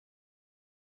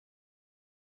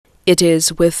It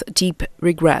is with deep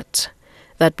regret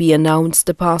that we announce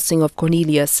the passing of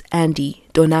Cornelius Andy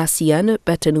Donacien,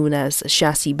 better known as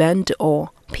Chassis Band or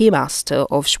Paymaster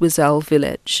of Choiseul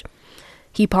village.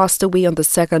 He passed away on the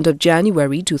 2nd of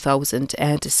January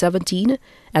 2017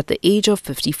 at the age of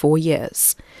 54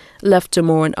 years. Left to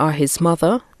mourn are his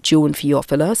mother, Joan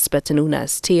Theophilus, better known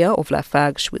as Thea of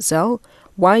Lafargue Choiseul,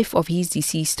 wife of his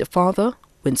deceased father,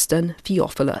 Winston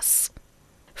Theophilus.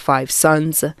 5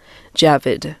 sons: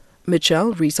 Javid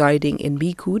Mitchell, residing in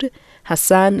Bicoud;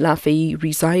 Hassan Lafay,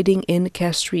 residing in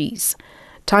Castries;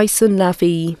 Tyson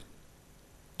Lafay,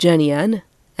 Jenian,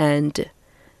 and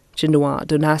Genoa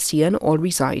Donacien, all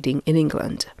residing in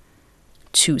England.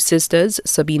 2 sisters,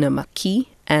 Sabina McKee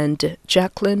and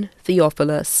Jacqueline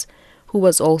Theophilus, who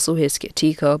was also his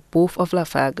caretaker, both of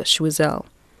Lafargue Choiseul.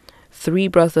 3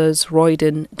 brothers,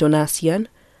 Royden Donacien,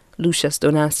 Lucius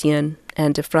Donacien,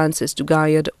 and Francis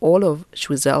Dugayard, all of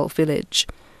Choiseul village.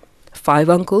 5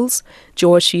 uncles,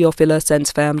 George Theophilus and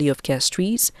family of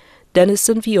Castries,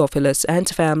 Denison Theophilus and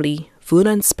family,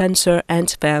 Vernon Spencer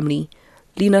and family,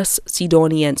 Linus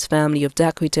Sidoni and family of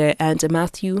Daquitaire, and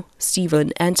Matthew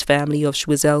Stephen and family of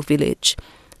Choiseul village.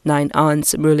 9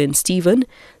 aunts, Merlin Stephen,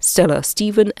 Stella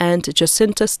Stephen, and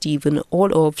Jacinta Stephen,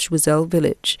 all of Choiseul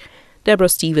village. Deborah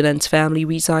Stephen and family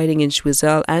residing in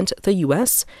Choiseul and the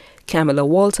U.S., Camilla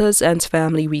Walters and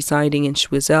family residing in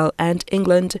Choiseul and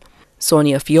England,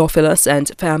 Sonia Theophilus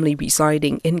and family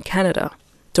residing in Canada,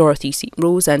 Dorothy St.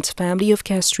 Rose and family of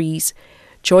Castries,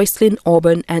 Joycelyn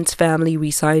Auburn and family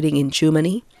residing in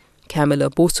Germany,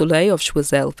 Camilla Beausoleil of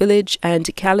Choiseul village, and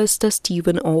Callister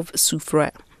Stephen of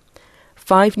Soufrière.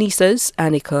 5 nieces,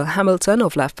 Annika Hamilton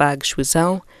of Lafargue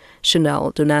Choiseul,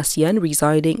 Chanel Donacien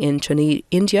residing in Chennai,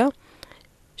 India,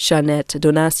 Jeanette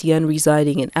Donacien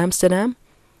residing in Amsterdam,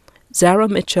 Zara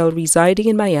Mitchell residing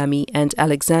in Miami, and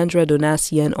Alexandra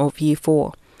Donacien of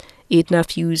Vieux-Fort. 8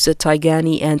 nephews,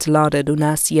 Tigani and Lada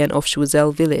Donacien of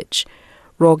Choiseul village,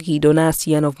 Rogi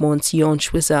Donacien of Monsieur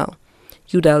Choiseul,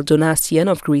 Udal Donacien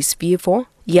of Grace Vieux-Fort,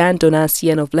 Yann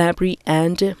Donacien of Labry,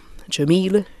 and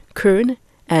Jamil Kern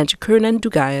and Kernan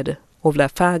Dugayard of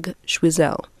Lafargue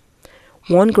Choiseul.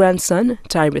 1 grandson,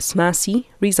 Tyrus Massey,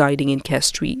 residing in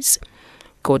Castries.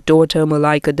 Goddaughter,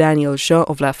 Malika Daniel Jean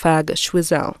of Lafargue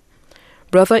Choiseul.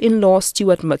 Brother-in-law,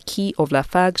 Stuart McKee of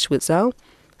Lafargue Choiseul.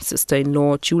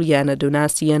 Sister-in-law, Juliana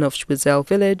Donacien of Choiseul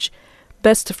village.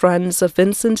 Best friends,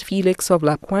 Vincent Felix of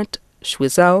La Pointe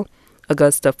Choiseul,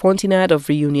 Augusta Fontenade of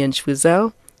Reunion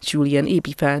Choiseul, Julian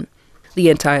Epiphan. The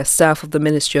entire staff of the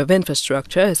Ministry of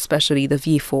Infrastructure, especially the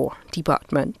Vieux-Fort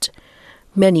department.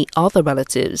 Many other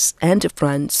relatives and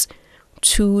friends,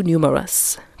 too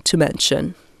numerous to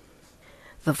mention.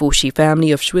 The Fauchy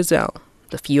family of Choiseul,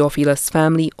 the Theophilus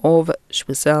family of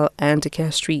Choiseul and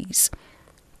Castries,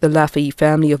 the Lafay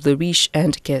family of Leriche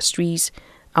and Castries,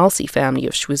 Alcy family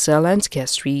of Choiseul and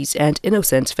Castries, and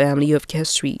Innocent family of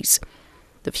Castries.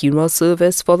 The funeral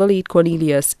service for the late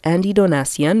Cornelius Andy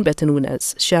Donacien, better known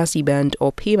as Chassis Band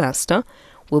or Paymaster,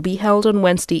 will be held on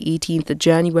Wednesday, 18th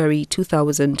January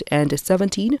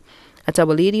 2017 at Our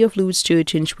Lady of Lourdes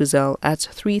Church in Choiseul at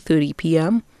 3:30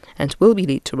 p.m. and will be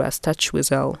laid to rest at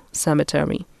Choiseul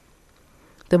Cemetery.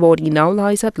 The body now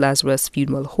lies at Lazarus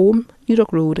Funeral Home, New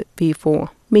York Road,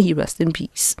 Vieux-Fort. May he rest in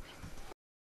peace.